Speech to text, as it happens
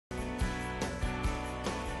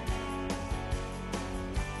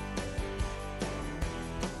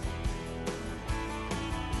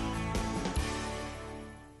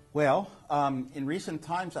Well, in recent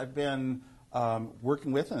times, I've been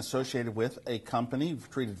working with and associated with a company,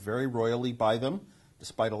 treated very royally by them,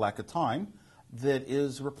 despite a lack of time, that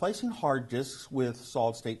is replacing hard disks with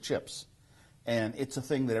solid-state chips. And it's a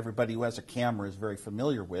thing that everybody who has a camera is very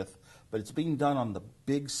familiar with, but it's being done on the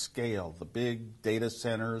big scale, the big data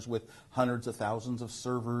centers with hundreds of thousands of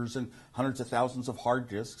servers and hundreds of thousands of hard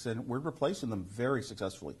disks, and we're replacing them very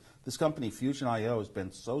successfully. This company, Fusion.io, has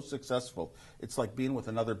been so successful. It's like being with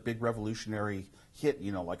another big revolutionary hit,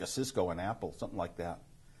 you know, like a Cisco and Apple, something like that.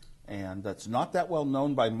 And that's not that well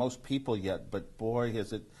known by most people yet, but boy,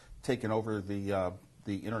 has it taken over the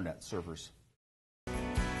internet servers.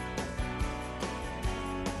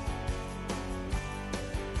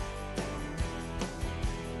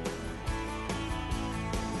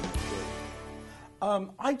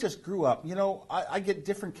 I just grew up, you know, I get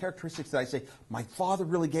different characteristics that I say, my father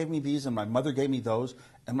really gave me these and my mother gave me those.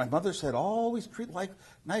 And my mother said, always treat life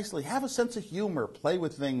nicely, have a sense of humor, play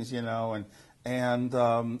with things, you know. And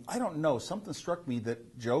I don't know, something struck me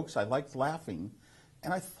that jokes, I liked laughing.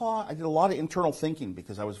 And I thought, I did a lot of internal thinking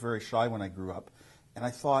because I was very shy when I grew up. And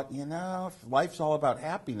I thought, you know, if life's all about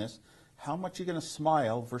happiness, how much are you going to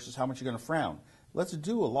smile versus how much you're going to frown? Let's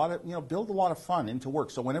do a lot of, you know, build a lot of fun into work.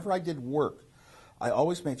 So whenever I did work, I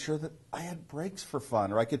always made sure that I had breaks for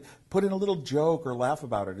fun, or I could put in a little joke or laugh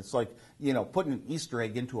about it. It's like, you know, putting an Easter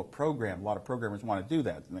egg into a program. A lot of programmers want to do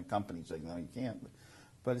that, and the companies say, no, you can't.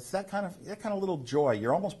 But it's that kind of little joy.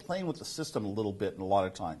 You're almost playing with the system a little bit in a lot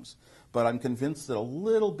of times. But I'm convinced that a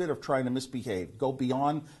little bit of trying to misbehave, go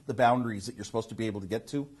beyond the boundaries that you're supposed to be able to get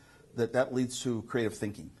to, that leads to creative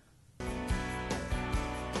thinking.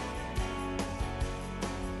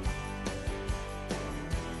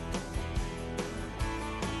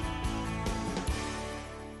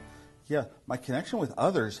 Yeah, my connection with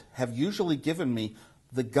others have usually given me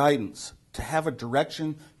the guidance to have a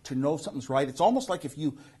direction, to know something's right. It's almost like if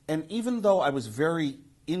you, and even though I was very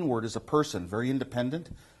inward as a person, very independent,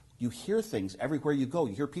 you hear things everywhere you go.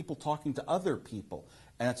 You hear people talking to other people,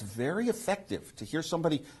 and it's very effective to hear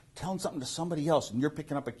somebody telling something to somebody else, and you're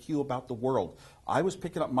picking up a cue about the world. I was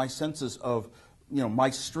picking up my senses of, you know, my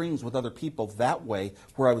strings with other people that way,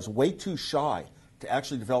 where I was way too shy to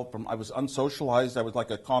actually develop them. I was unsocialized. I was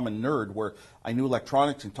like a common nerd where I knew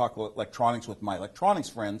electronics and talked electronics with my electronics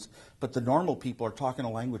friends, but the normal people are talking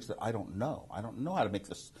a language that I don't know. I don't know how to make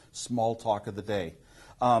this small talk of the day.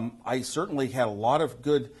 I certainly had a lot of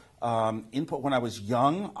good input when I was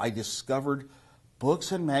young. I discovered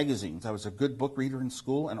books and magazines. I was a good book reader in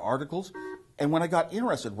school and articles. And when I got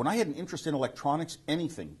interested, when I had an interest in electronics,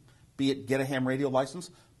 anything, be it get a ham radio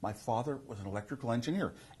license, my father was an electrical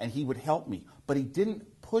engineer, and he would help me, but he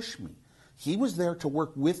didn't push me. He was there to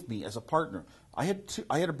work with me as a partner. I had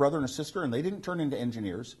a brother and a sister, and they didn't turn into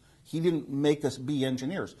engineers. He didn't make us be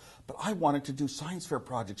engineers, but I wanted to do science fair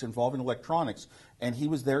projects involving electronics, and he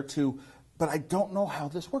was there to, but I don't know how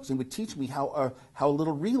this works. He would teach me how a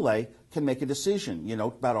little relay can make a decision, you know,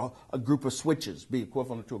 about a group of switches, be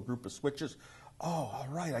equivalent to a group of switches. Oh, all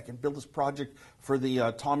right, I can build this project for the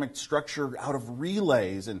atomic structure out of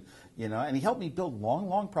relays, and you know, and he helped me build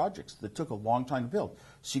long projects that took a long time to build.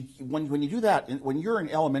 So when you do that, when you're in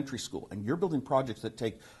elementary school and you're building projects that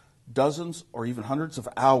take dozens or even hundreds of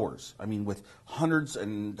hours, I mean, with hundreds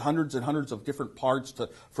and hundreds of different parts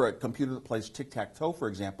for a computer that plays tic-tac-toe, for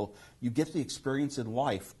example, you get the experience in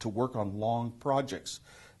life to work on long projects.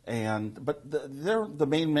 But the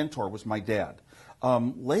main mentor was my dad.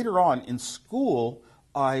 Later on in school,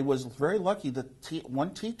 I was very lucky that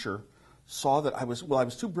one teacher saw that I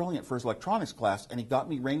was too brilliant for his electronics class, and he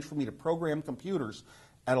arranged for me to program computers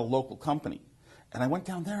at a local company. And I went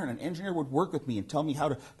down there, and an engineer would work with me and tell me how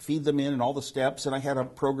to feed them in and all the steps, and I had a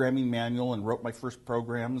programming manual and wrote my first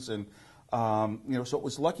programs. And you know, so it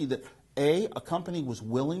was lucky that a company was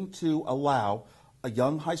willing to allow a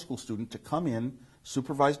young high school student to come in,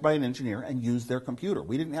 supervised by an engineer, and use their computer.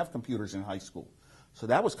 We didn't have computers in high school. So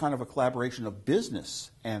that was kind of a collaboration of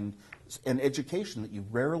business and education that you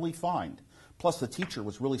rarely find. Plus, the teacher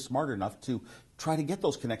was really smart enough to try to get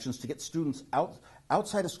those connections to get students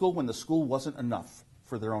outside of school when the school wasn't enough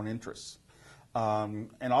for their own interests. And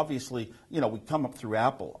obviously, you know, we come up through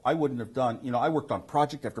Apple. I wouldn't have done, you know, I worked on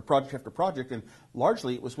project after project after project, and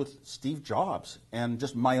largely it was with Steve Jobs and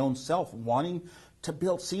just my own self wanting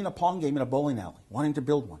to seeing a Pong game in a bowling alley, wanting to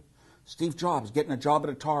build one. Steve Jobs getting a job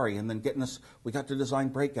at Atari, and then we got to design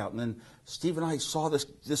Breakout, and then Steve and I saw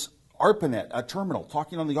this ARPANET, a terminal,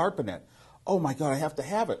 talking on the ARPANET. Oh my God, I have to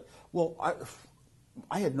have it. Well,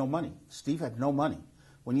 I had no money. Steve had no money.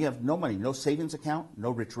 when you have no money, no savings account,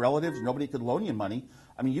 no rich relatives, nobody could loan you money,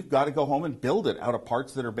 I mean, you've got to go home and build it out of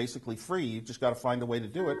parts that are basically free. You've just got to find a way to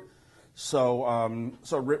do it. So,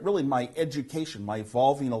 really my education, my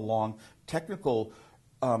evolving along technical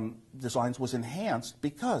designs was enhanced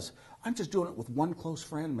because I'm just doing it with one close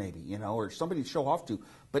friend maybe, you know, or somebody to show off to.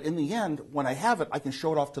 But in the end, when I have it, I can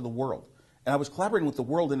show it off to the world. And I was collaborating with the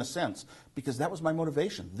world in a sense because that was my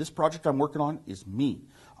motivation. This project I'm working on is me.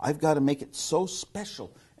 I've got to make it so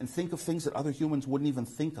special and think of things that other humans wouldn't even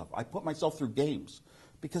think of. I put myself through games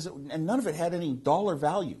because and none of it had any dollar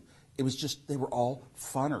value. It was just they were all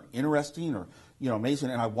fun or interesting or, you know, amazing.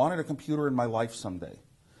 And I wanted a computer in my life someday.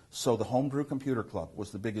 So the Homebrew Computer Club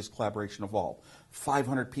was the biggest collaboration of all.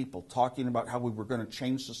 500 people talking about how we were going to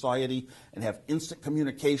change society and have instant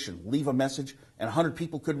communication, leave a message, and 100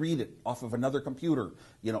 people could read it off of another computer,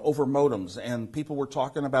 you know, over modems. And people were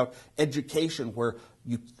talking about education where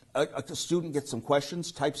a student gets some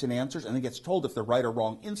questions, types in answers, and then gets told if they're right or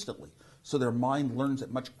wrong instantly. So their mind learns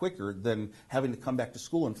it much quicker than having to come back to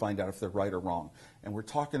school and find out if they're right or wrong. And we're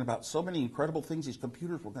talking about so many incredible things these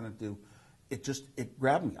computers were going to do. It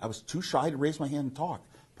grabbed me. I was too shy to raise my hand and talk.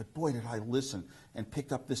 But boy, did I listen and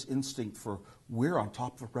pick up this instinct for we're on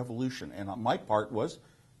top of a revolution. And my part was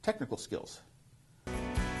technical skills.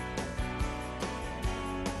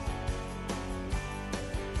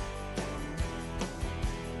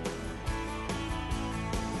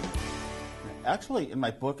 Actually, in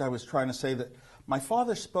my book, I was trying to say that my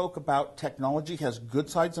father spoke about technology has good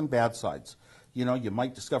sides and bad sides. You know, you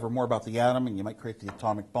might discover more about the atom, and you might create the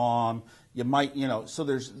atomic bomb. You might, you know, so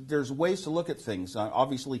there's ways to look at things.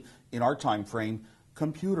 Obviously, in our time frame,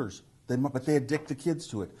 computers, but they addict the kids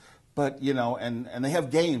to it. But, you know, and they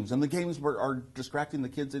have games, and the games are distracting the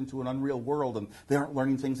kids into an unreal world, and they aren't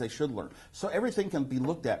learning things they should learn. So everything can be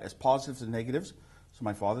looked at as positives and negatives. So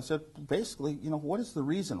my father said, basically, you know, what is the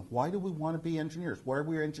reason? Why do we want to be engineers? Why are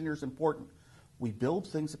we engineers important? We build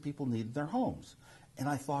things that people need in their homes. And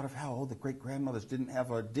I thought of how, the great-grandmothers didn't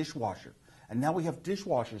have a dishwasher. And now we have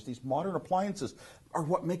dishwashers. These modern appliances are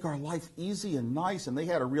what make our life easy and nice, and they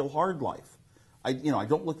had a real hard life. I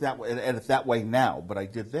don't look at it that way now, but I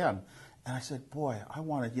did then. And I said, boy, I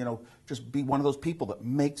want to, just be one of those people that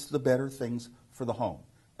makes the better things for the home.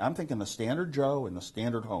 And I'm thinking the standard Joe in the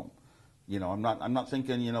standard home. I'm not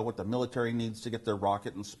thinking, what the military needs to get their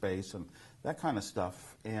rocket in space and that kind of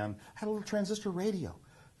stuff. And I had a little transistor radio.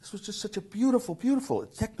 This was just such a beautiful, beautiful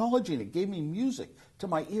technology, and it gave me music to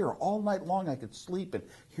my ear all night long. I could sleep and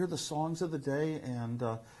hear the songs of the day, and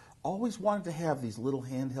always wanted to have these little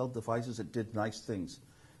handheld devices that did nice things.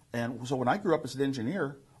 And so when I grew up as an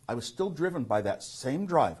engineer, I was still driven by that same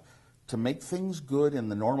drive to make things good in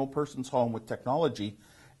the normal person's home with technology.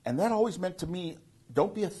 And that always meant to me,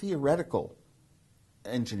 don't be a theoretical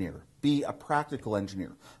engineer. Be a practical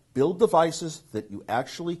engineer. Build devices that you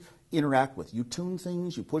actually interact with. You tune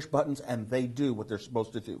things, you push buttons, and they do what they're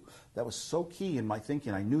supposed to do. That was so key in my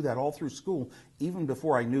thinking. I knew that all through school, even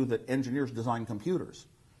before I knew that engineers design computers.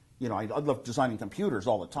 I loved designing computers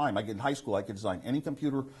all the time. In high school, I could design any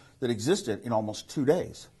computer that existed in almost 2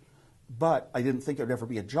 days. But I didn't think it would ever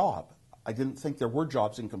be a job. I didn't think there were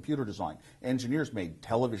jobs in computer design. Engineers made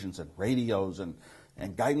televisions and radios and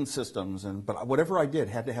guidance systems, but whatever I did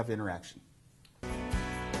had to have interaction.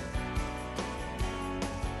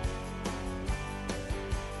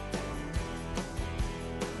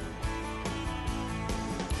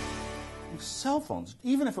 Cell phones,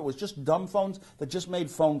 even if it was just dumb phones that just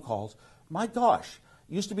made phone calls, my gosh.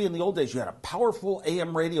 It used to be in the old days, you had a powerful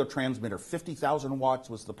AM radio transmitter, 50,000 watts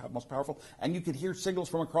was the most powerful, and you could hear signals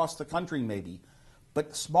from across the country maybe.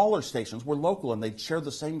 But smaller stations were local, and they'd share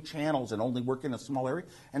the same channels and only work in a small area.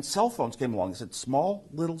 And cell phones came along and said small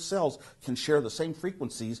little cells can share the same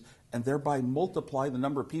frequencies and thereby multiply the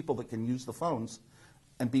number of people that can use the phones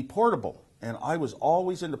and be portable. And I was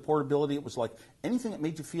always into portability. It was like anything that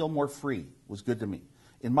made you feel more free was good to me.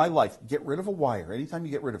 In my life, get rid of a wire. Anytime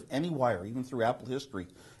you get rid of any wire, even through Apple history,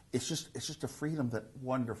 it's just a freedom that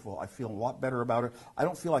wonderful. I feel a lot better about it. I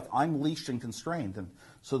don't feel like I'm leashed and constrained. And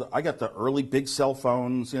so I got the early big cell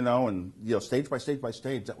phones, and stage by stage by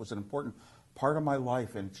stage. That was an important part of my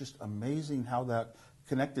life, and it's just amazing how that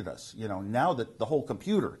connected us. Now that the whole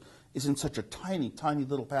computer is in such a tiny, tiny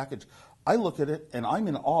little package, I look at it and I'm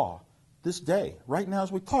in awe. This day, right now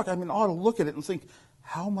as we talk, I'm in awe to look at it and think,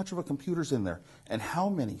 how much of a computer's in there, and how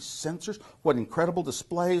many sensors, what incredible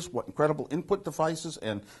displays, what incredible input devices,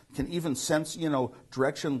 and can even sense,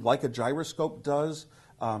 direction like a gyroscope does,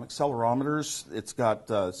 accelerometers. It's got,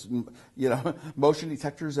 motion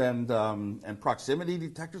detectors and proximity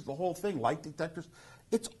detectors, the whole thing, light detectors.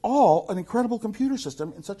 It's all an incredible computer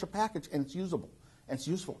system in such a package, and it's usable. and it's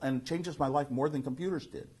useful and changes my life more than computers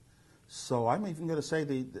did. So I'm even going to say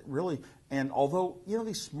that really, and although,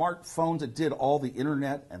 these smartphones that did all the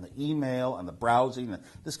internet and the email and the browsing and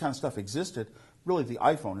this kind of stuff existed, really the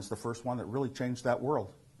iPhone is the first one that really changed that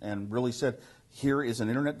world and really said, here is an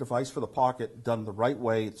internet device for the pocket done the right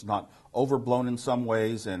way. It's not overblown in some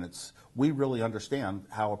ways, and we really understand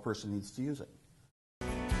how a person needs to use it.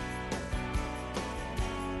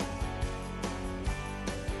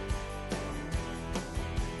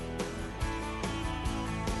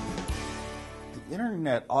 The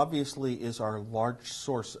internet obviously is our large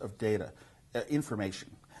source of data, information.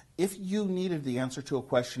 If you needed the answer to a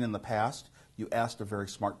question in the past, you asked a very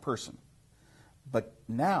smart person. But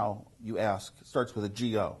now you ask, it starts with a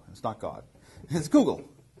G-O, it's not God, it's Google.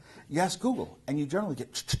 You ask Google, and you generally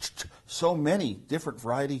get so many different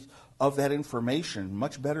varieties of that information,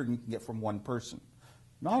 much better than you can get from one person.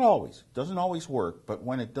 Not always, doesn't always work, but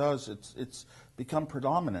when it does, it's become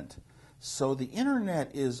predominant. So the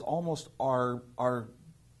internet is almost our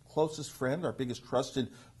closest friend, our biggest trusted,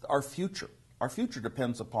 our future. Our future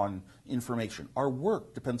depends upon information. Our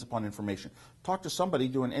work depends upon information. Talk to somebody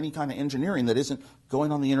doing any kind of engineering that isn't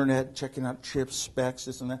going on the internet, checking out chips, specs,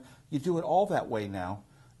 this and that. You do it all that way now.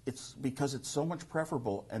 It's because it's so much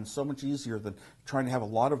preferable and so much easier than trying to have a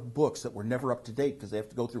lot of books that were never up to date because they have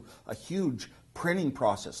to go through a huge printing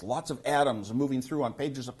process, lots of atoms moving through on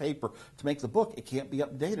pages of paper to make the book. It can't be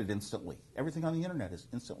updated instantly. Everything on the internet is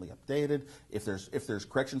instantly updated. If there's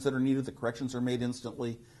corrections that are needed, the corrections are made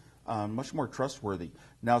instantly. Much more trustworthy.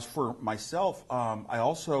 Now, as for myself, I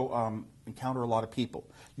also encounter a lot of people.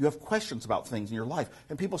 You have questions about things in your life,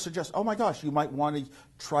 and people suggest, oh my gosh, you might want to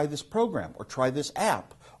try this program, or try this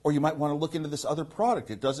app, or you might want to look into this other product.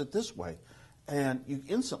 It does it this way. And you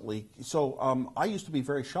instantly, I used to be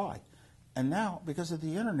very shy. And now, because of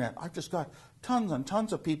the internet, I've just got tons and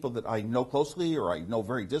tons of people that I know closely, or I know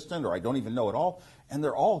very distant, or I don't even know at all, and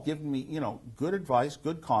they're all giving me, good advice,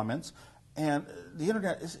 good comments. And the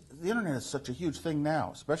internet is such a huge thing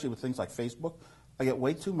now, especially with things like Facebook. I get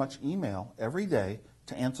way too much email every day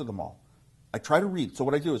to answer them all. I try to read. So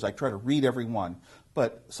what I do is I try to read every one,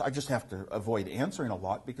 but I just have to avoid answering a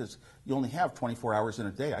lot because you only have 24 hours in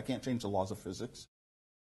a day. I can't change the laws of physics.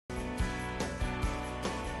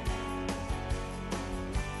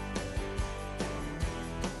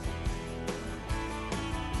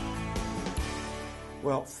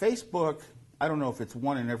 Well, Facebook, I don't know if it's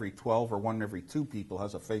 1 in every 12 or 1 in every 2 people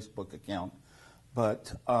has a Facebook account,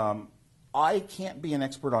 but I can't be an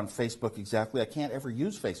expert on Facebook exactly. I can't ever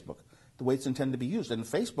use Facebook the way it's intended to be used. And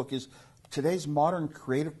Facebook is today's modern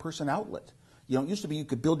creative person outlet. It used to be you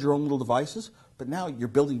could build your own little devices, but now you're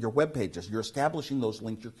building your web pages. You're establishing those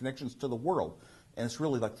links, your connections to the world. And it's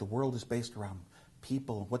really like the world is based around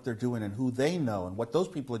people, what they're doing and who they know and what those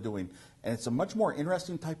people are doing. And it's a much more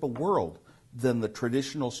interesting type of world than the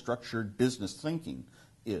traditional structured business thinking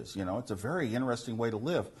is. It's a very interesting way to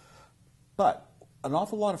live. But an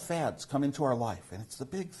awful lot of fads come into our life, and it's the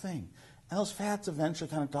big thing. And those fads eventually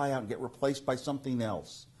kind of die out and get replaced by something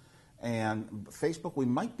else. And Facebook, we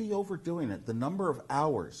might be overdoing it. The number of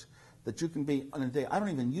hours that you can be in a day. I don't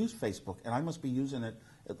even use Facebook, and I must be using it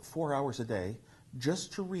at 4 hours a day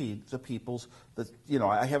just to read the people's,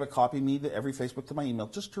 I have it copy me to every Facebook to my email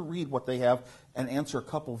just to read what they have and answer a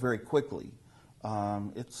couple very quickly.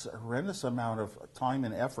 It's a horrendous amount of time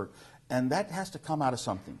and effort, and that has to come out of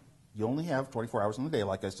something. You only have 24 hours in the day,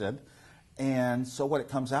 like I said, and so what it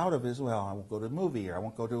comes out of is, well, I won't go to a movie, or I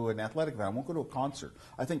won't go to an athletic event, I won't go to a concert.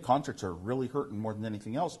 I think concerts are really hurting more than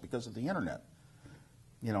anything else because of the internet,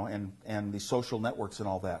 and the social networks and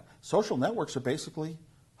all that. Social networks are basically,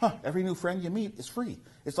 every new friend you meet is free.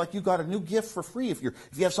 It's like you got a new gift for free. If you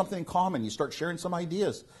have something in common, you start sharing some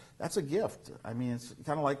ideas. That's a gift. I mean, it's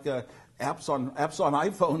kind of like apps on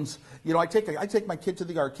iPhones. I take my kid to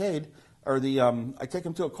the arcade, or I take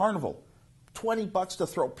him to a carnival. $20 to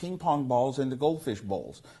throw ping pong balls into goldfish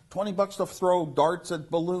bowls. $20 to throw darts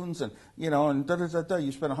at balloons, and you spend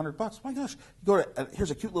 $100. My gosh, you go to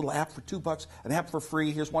here's a cute little app for $2, an app for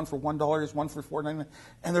free. Here's one for $1. Here's one for $4.99,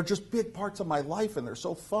 and they're just big parts of my life, and they're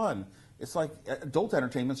so fun. It's like adult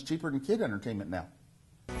entertainment's cheaper than kid entertainment now.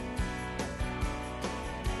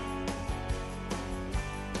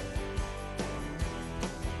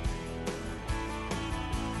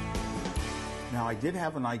 Now, I did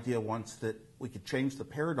have an idea once that we could change the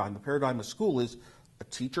paradigm. The paradigm of school is a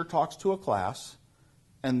teacher talks to a class,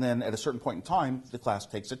 and then at a certain point in time, the class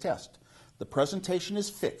takes a test. The presentation is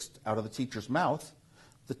fixed out of the teacher's mouth.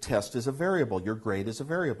 The test is a variable. Your grade is a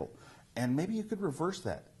variable. And maybe you could reverse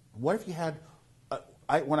that. What if you had,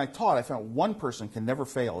 when I taught, I found one person can never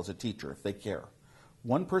fail as a teacher if they care.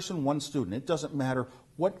 One person, one student. It doesn't matter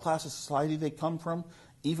what class of society they come from,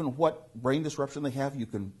 even what brain disruption they have, you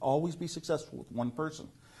can always be successful with one person.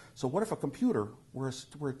 So what if a computer were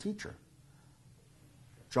a teacher?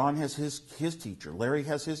 John has his teacher, Larry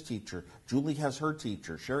has his teacher, Julie has her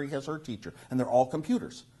teacher, Sherry has her teacher, and they're all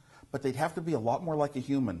computers. But they'd have to be a lot more like a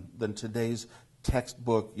human than today's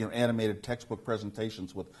textbook, animated textbook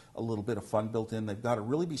presentations with a little bit of fun built in. They've got to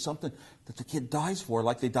really be something that the kid dies for,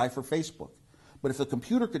 like they die for Facebook. But if the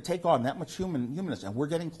computer could take on that much humanness, and we're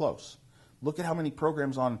getting close. Look at how many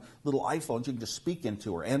programs on little iPhones you can just speak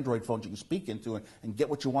into, or Android phones you can speak into and get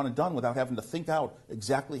what you want done without having to think out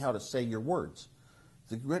exactly how to say your words.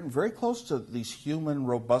 They're getting very close to these human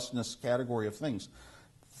robustness category of things.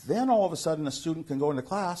 Then all of a sudden a student can go into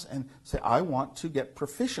class and say, I want to get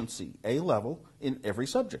proficiency, A level, in every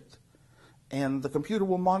subject. And the computer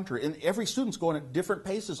will monitor it. And every student's going at different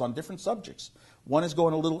paces on different subjects. One is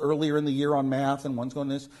going a little earlier in the year on math, and one's going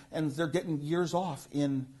this, and they're getting years off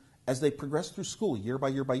as they progress through school, year by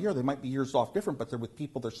year by year. They might be years off different, but they're with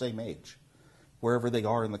people their same age, wherever they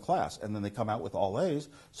are in the class. And then they come out with all A's.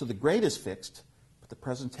 So the grade is fixed, but the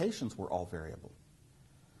presentations were all variable.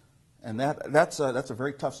 And that's a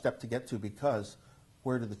very tough step to get to, because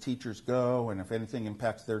where do the teachers go? And if anything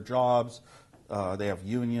impacts their jobs, they have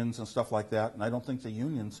unions and stuff like that. And I don't think the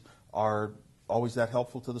unions are always that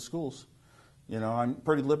helpful to the schools. I'm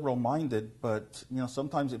pretty liberal-minded, but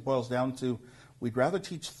sometimes it boils down to we'd rather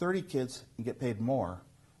teach 30 kids and get paid more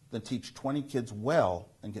than teach 20 kids well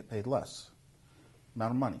and get paid less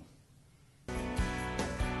amount of money.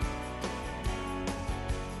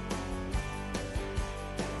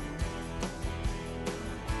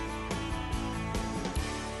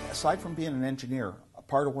 Aside from being an engineer, a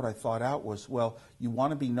part of what I thought out was, well, you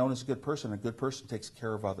want to be known as a good person. A good person takes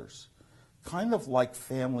care of others. Kind of like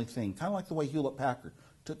family thing, kind of like the way Hewlett-Packard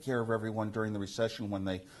took care of everyone during the recession when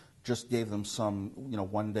they just gave them some,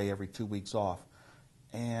 one day every 2 weeks off.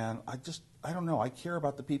 And I don't know, I care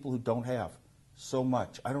about the people who don't have so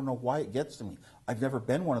much. I don't know why it gets to me. I've never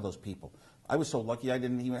been one of those people. I was so lucky I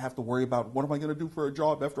didn't even have to worry about what am I going to do for a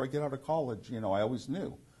job after I get out of college. I always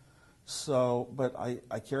knew. So, but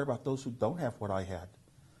I care about those who don't have what I had,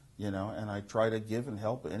 and I try to give and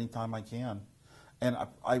help anytime I can. And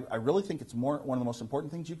I really think it's one of the most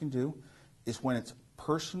important things you can do is when it's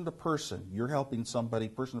person to person. You're helping somebody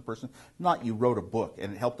person to person. Not you wrote a book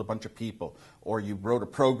and it helped a bunch of people, or you wrote a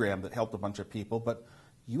program that helped a bunch of people, but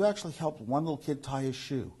you actually helped one little kid tie his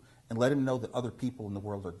shoe and let him know that other people in the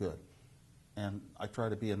world are good. And I try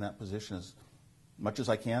to be in that position as much as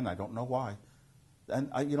I can. I don't know why. And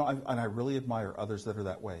I really admire others that are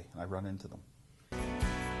that way, and I run into them.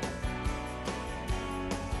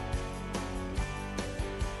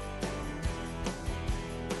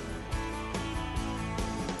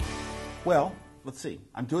 Well, let's see.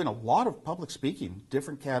 I'm doing a lot of public speaking,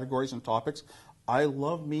 different categories and topics. I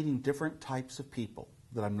love meeting different types of people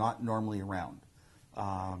that I'm not normally around.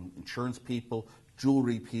 Insurance people,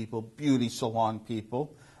 jewelry people, beauty salon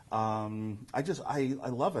people. I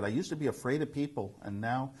love it. I used to be afraid of people, and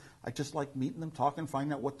now I just like meeting them, talking,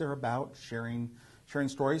 finding out what they're about, sharing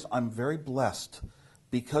stories. I'm very blessed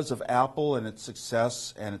because of Apple and its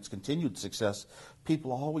success and its continued success.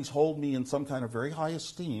 People always hold me in some kind of very high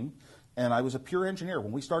esteem, and I was a pure engineer.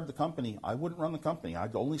 When we started the company, I wouldn't run the company.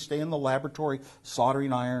 I'd only stay in the laboratory,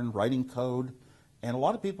 soldering iron, writing code, and a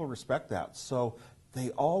lot of people respect that. So they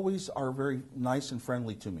always are very nice and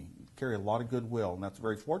friendly to me. Carry a lot of goodwill, and that's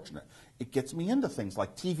very fortunate. It gets me into things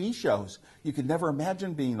like TV shows you could never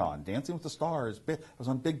imagine being on. Dancing with the Stars. I was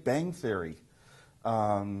on Big Bang Theory.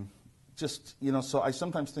 So I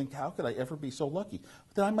sometimes think, how could I ever be so lucky?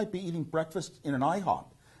 But then I might be eating breakfast in an IHOP,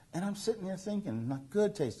 and I'm sitting there thinking, not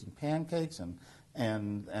good tasting pancakes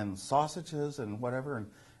and sausages and whatever,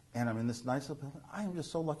 and I'm in this nice little building. I am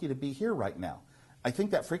just so lucky to be here right now. I think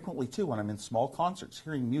that frequently, too, when I'm in small concerts,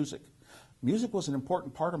 hearing music. Music was an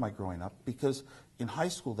important part of my growing up because in high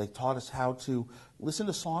school they taught us how to listen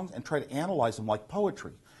to songs and try to analyze them like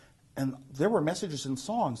poetry. And there were messages in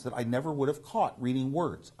songs that I never would have caught reading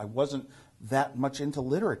words. I wasn't that much into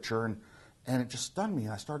literature, and it just stunned me.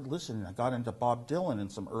 And I started listening. I got into Bob Dylan in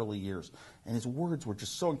some early years, and his words were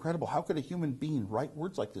just so incredible. How could a human being write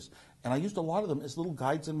words like this? And I used a lot of them as little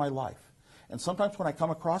guides in my life. And sometimes when I come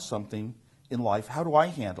across something in life, how do I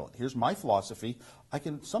handle it? Here's my philosophy. I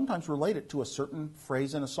can sometimes relate it to a certain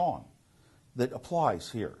phrase in a song that applies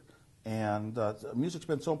here. And music's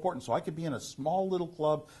been so important. So I could be in a small little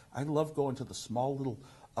club. I love going to the small little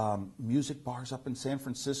music bars up in San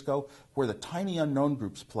Francisco where the Tiny Unknown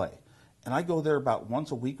groups play. And I go there about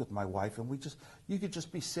once a week with my wife, and you could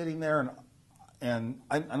just be sitting there, and and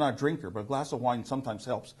I'm not a drinker, but a glass of wine sometimes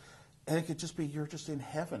helps. And it could just be you're just in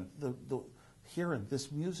heaven, hearing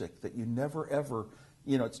this music that you never ever,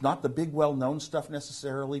 it's not the big well-known stuff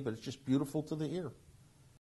necessarily, but it's just beautiful to the ear.